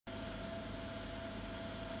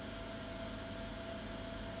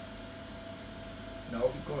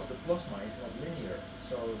because the plasma is not linear,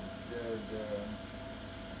 so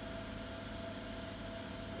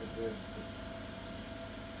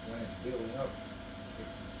when it's building up,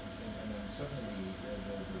 and then suddenly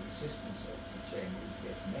the resistance of the chamber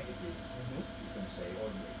gets negative. You can say, oh,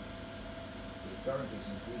 the current is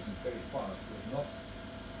increasing very fast, but not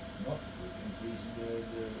with increasing the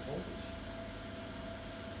voltage.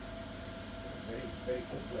 Very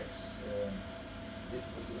complex,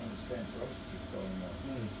 difficult to understand processes going on.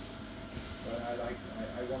 But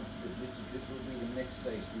I want this will be the next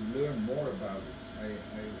phase to learn more about it. I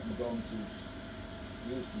am going to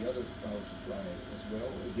use the other power supply as well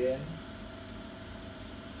again,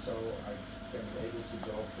 so I can be able to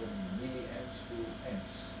go from milliamps to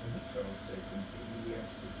amps. So say from 3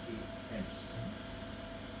 milliamps to 3 amps,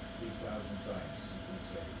 3,000 times. You can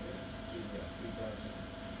say 3,000.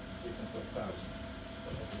 Difference of 1,000,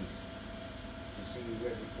 at least. You see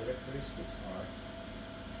where the characteristics are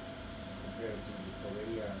compared to the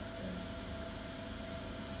Korea and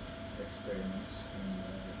experiments, and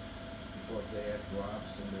because they have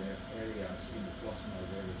graphs and they have areas in the plasma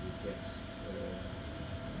where it gets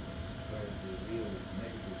where the real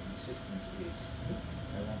negative resistance is.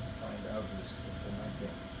 I want to find out this for my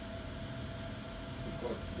tank,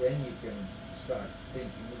 because then you can start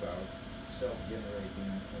thinking about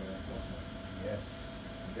self-generating plasma. Yes,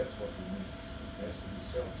 and that's what we need. It has to be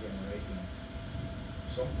self-generating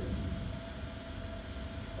something.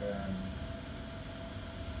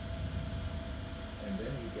 And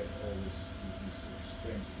then you get all these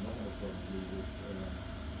strange phenomena probably with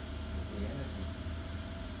the energy.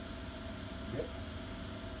 Yep.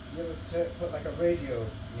 You ever put like a radio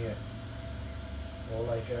near, or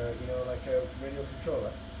like a like a radio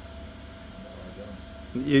controller? No, I don't.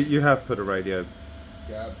 You have put a radio.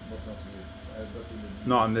 Yeah, but not here.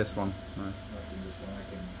 Not on this one. No. Not in this one.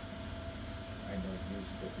 I don't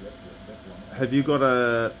use it at that one. Have you got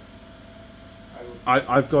a?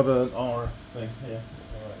 I've got an RF thing here.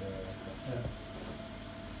 Yeah.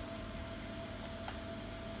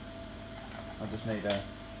 I just need a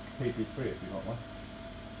PP3 if you got one.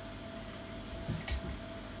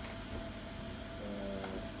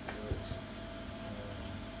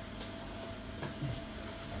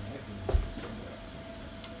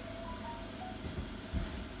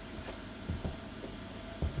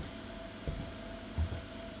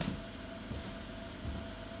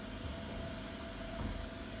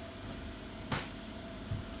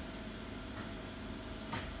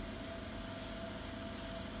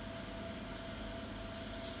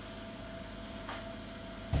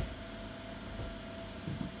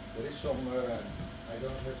 There is some, I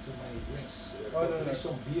don't have too many drinks, Oh, but no, there no. is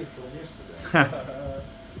some beer from yesterday. I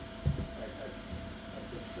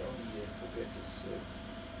think it's only forget this,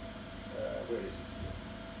 where is it?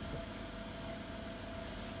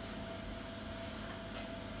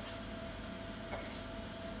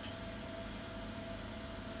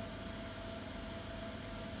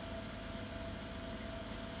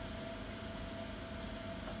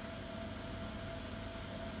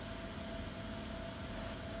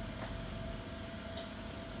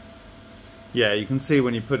 Yeah, you can see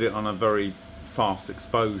when you put it on a very fast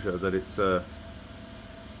exposure that it's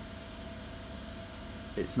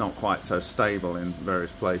not quite so stable in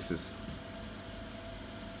various places.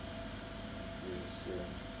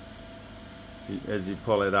 As you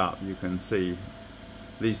pull it up, you can see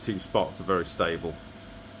these two spots are very stable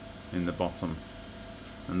in the bottom,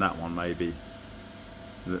 and that one maybe.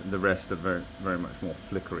 The rest are very much more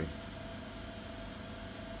flickery.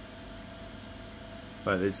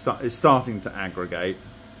 But it's starting to aggregate,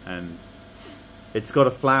 and it's got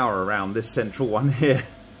a flower around this central one here.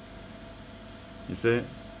 You see it?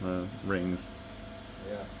 The rings.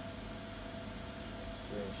 Yeah. It's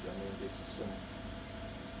strange. I mean, this is some.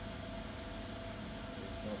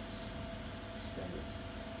 It's not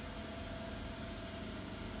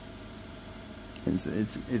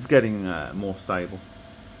standard. It's getting more stable.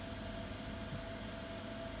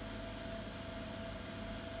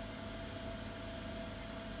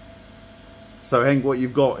 So Henk, what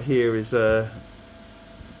you've got here is the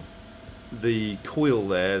coil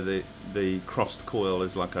there, the crossed coil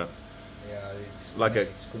is like a... Yeah, it's like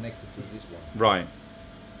it's connected to this one. Right.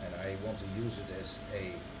 And I want to use it as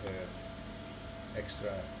a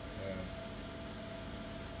extra, how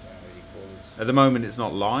do you call it? At the moment it's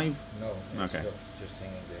not live? No, it's Okay. just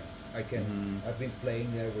hanging there. I can. I've been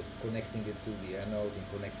playing there with connecting it to the anode and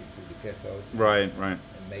connecting to the cathode. Right. And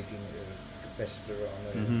making a capacitor on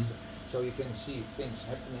it. So you can see things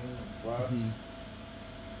happening, right? And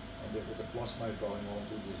with the plasma going on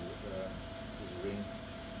to this ring.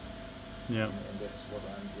 Yeah. And that's what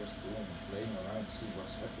I'm just doing, playing around, see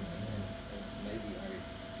what's happening, and maybe I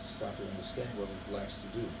start to understand what it likes to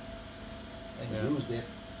do, and use that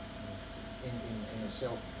in a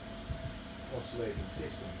self-oscillating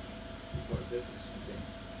system, because that is something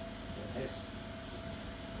that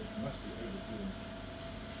must be able to,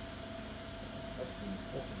 must be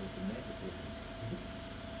possible to make a difference.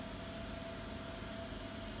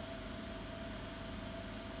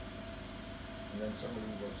 And then somebody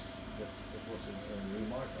that was a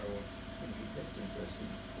remark I was thinking, that's interesting.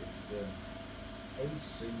 It's the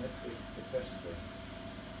asymmetric capacitor.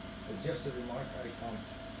 It's just a remark I can't.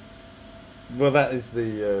 Well, that is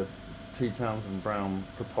the T. Townsend Brown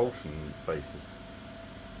propulsion basis.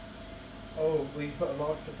 Oh, well, you put a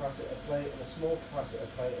large capacitor plate and a small capacitor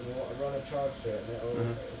plate, and you want to run a charge to it,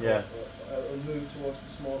 and it'll move towards the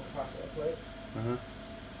small capacitor plate.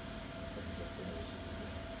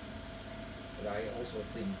 But I also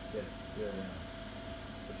think that the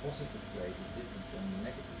positive plate is different from the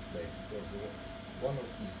negative plate, because one of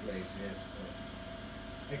these plates has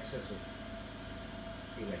excess of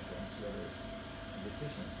electrons, the other is a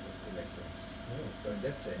deficiency of electrons. So in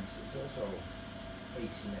that sense, it's also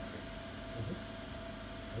asymmetric.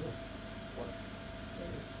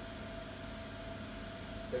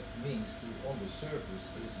 That means on the surface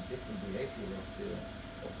there is a different behavior of the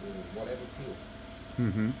whatever field.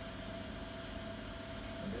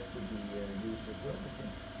 And that could be used as well, I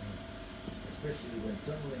think. Especially when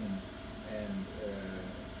tunneling and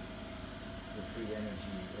the free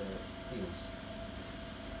energy fields.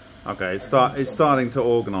 Okay, it's starting to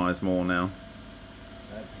organise more now.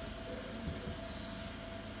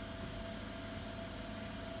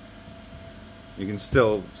 You can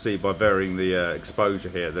still see by varying the exposure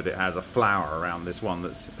here that it has a flower around this one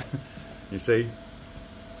that's, you see?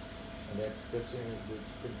 And that's in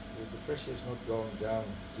the pressure is not going down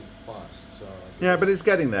too fast. So yeah, but it's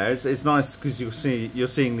getting there. It's nice because you're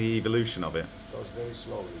seeing the evolution of it. It goes very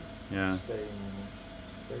slowly. Yeah. It's staying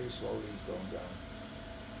very slowly, it's going down.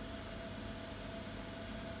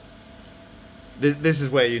 This is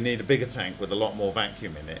where you need a bigger tank with a lot more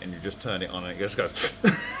vacuum in it, and you just turn it on and it just goes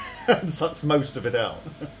and sucks most of it out.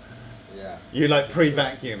 Yeah. You like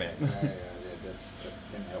pre-vacuum it. Yeah, that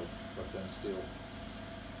can help, but then still.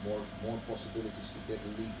 More possibilities to get a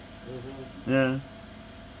leak. Yeah.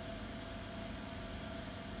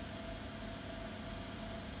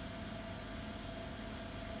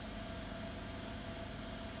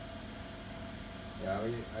 Yeah,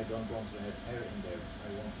 I don't want to have air in there. I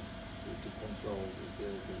want to control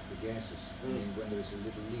the gases. I mean, when there is a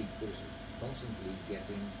little leak, there is constantly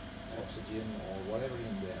getting oxygen or whatever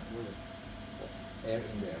in there. Air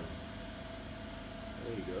in there.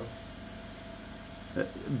 There you go.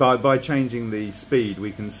 By changing the speed,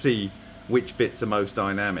 we can see which bits are most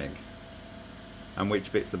dynamic and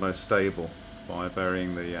which bits are most stable by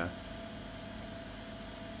varying the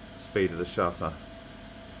speed of the shutter.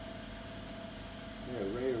 Yeah,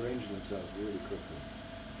 rearranging themselves really quickly.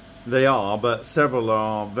 They are, but several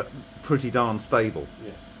are pretty darn stable.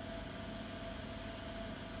 Yeah.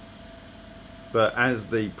 But as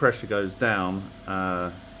the pressure goes down,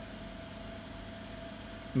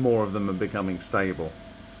 more of them are becoming stable.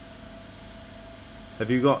 Have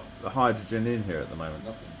you got the hydrogen in here at the moment?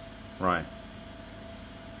 Nothing. Right.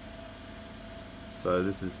 So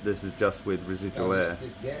this is just with residual air.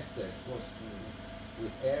 This gas test was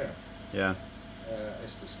with air. Yeah.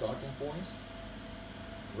 As the starting point,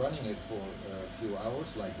 running it for a few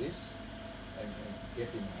hours like this, and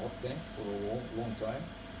getting a hot tank for a long time,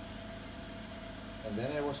 and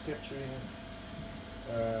then I was capturing it.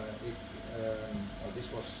 This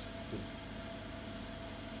was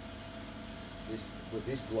with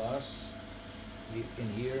this glass in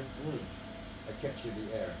here. I captured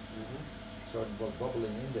the air, so it was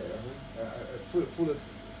bubbling in there, full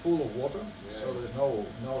of water, so there's no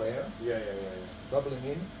air. Bubbling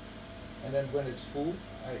in, and then when it's full,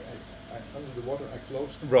 I under the water I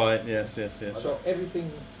closed. Right. Yes. So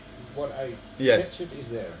everything what I captured is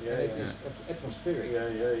there, and it is atmospheric.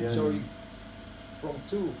 So from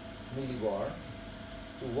 2 millibar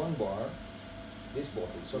to 1 bar, this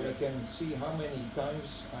bottle. So you can see how many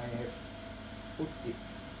times I have put the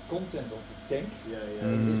content of the tank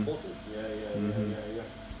in this bottle.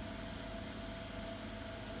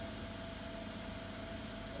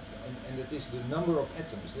 And it is the number of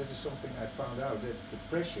atoms. That is something I found out, that the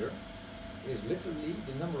pressure is literally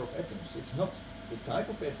the number of atoms. It's not the type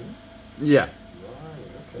of atom. Yeah. Right,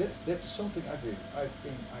 okay. That's something I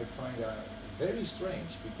find very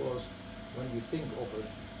strange, because when you think of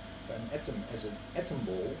an atom as an atom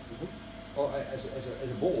ball, or as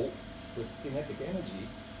a ball with kinetic energy,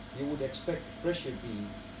 you would expect the pressure be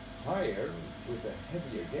higher with a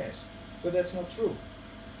heavier gas, but that's not true.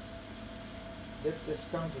 That's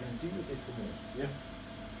counterintuitive for me. Yeah.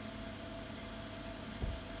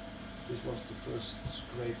 This was the first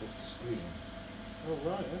scrape of the screen. Oh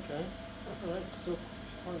right, okay. Alright, so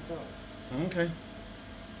it's quite dark. Okay.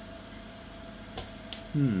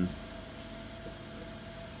 Hmm.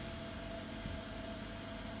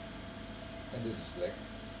 And it is black.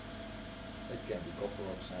 It can be copper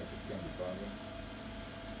oxide, it can be carbon.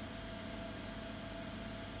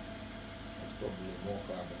 It's probably more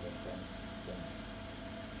carbon than carbon.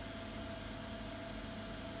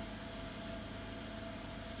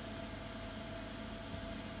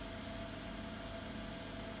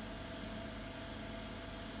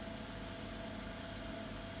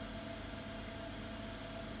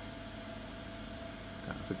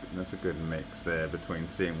 That's a good mix there between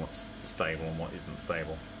seeing what's stable and what isn't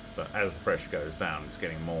stable. But as the pressure goes down, it's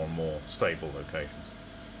getting more and more stable locations.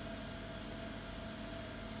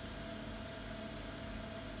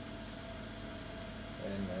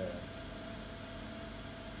 And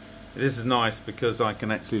this is nice because I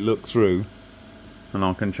can actually look through and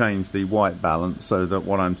I can change the white balance so that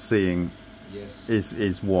what I'm seeing yes,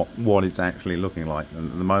 is what it's actually looking like.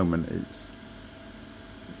 And at the moment it's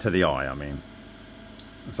to the eye, I mean.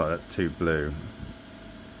 So that's too blue.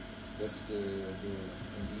 that's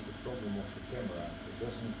indeed the problem of the camera. It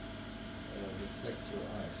doesn't reflect your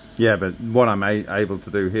eyes. Yeah, but what I'm able to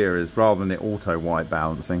do here is, rather than it auto white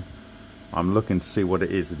balancing, I'm looking to see what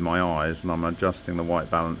it is with my eyes, and I'm adjusting the white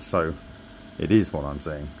balance so it is what I'm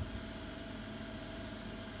seeing.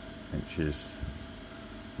 Which is,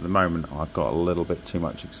 at the moment, I've got a little bit too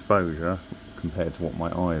much exposure compared to what my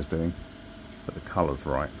eye is doing, but the colour's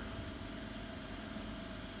right.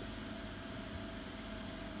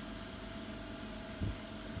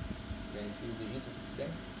 Can you feel the heat of the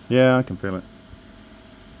tank? Yeah, I can feel it.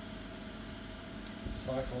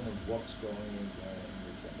 500 watts going in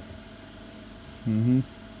the tank. Mm-hmm.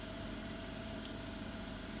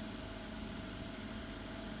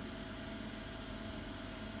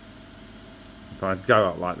 If I go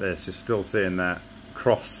up like this, you're still seeing that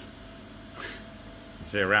cross. You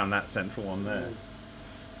see around that central one there.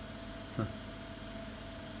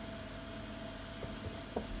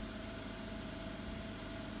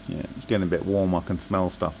 Yeah, it's getting a bit warm. I can smell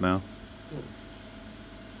stuff now.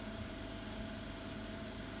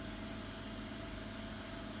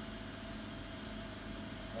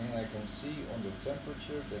 And I can see on the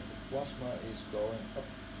temperature that the plasma is going up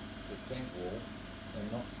the tank wall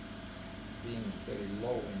and not being very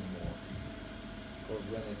low anymore. Because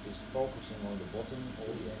when it is focusing on the bottom, all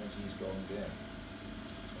the energy is going there.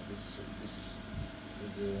 So this is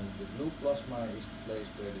the blue plasma is the place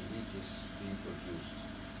where the heat is being produced.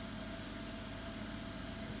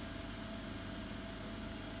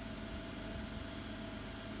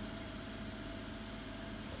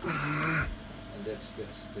 And that's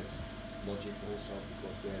logic also,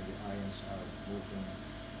 because there the ions are moving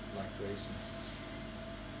like crazy.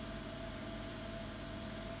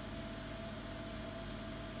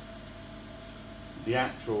 The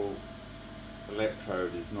actual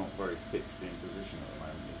electrode is not very fixed in position at the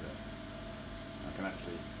moment, is it? I can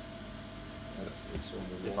actually, It's on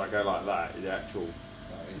the if wall. I go like that, the actual,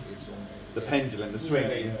 It's on the pendulum, the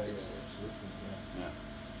swinging. It's absolutely, yeah. Yeah.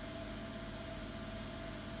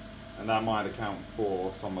 And that might account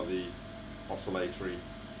for some of the oscillatory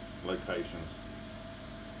locations.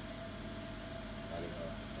 I don't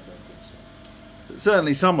know. I don't think so.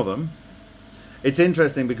 Certainly some of them. It's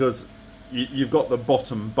interesting because you've got the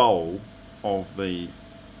bottom bowl of the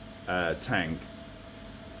tank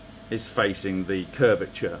is facing the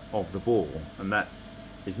curvature of the ball, and that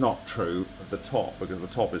is not true of the top because the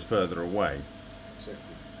top is further away.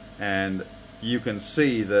 Exactly. And you can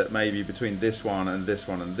see that maybe between this one and this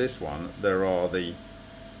one and this one there are the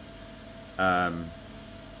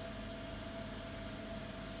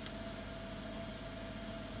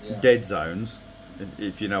dead zones,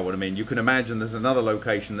 if you know what I mean. You can imagine there's another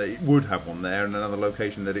location that it would have one there and another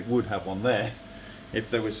location that it would have one there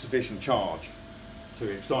if there was sufficient charge to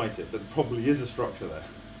excite it, but there probably is a structure there.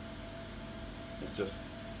 It's just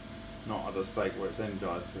not at a state where it's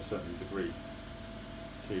energized to a certain degree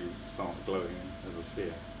to start glowing as a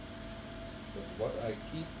sphere. But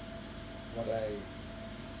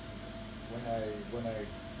when I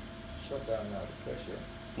shut down now the pressure,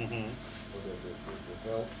 or the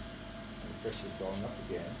valve, and the pressure is going up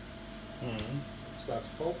again, it starts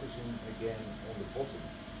focusing again on the bottom.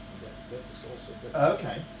 And that is also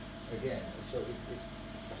Okay. again. So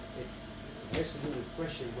it has to do with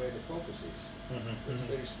pressure where the focus is. That's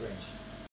very strange.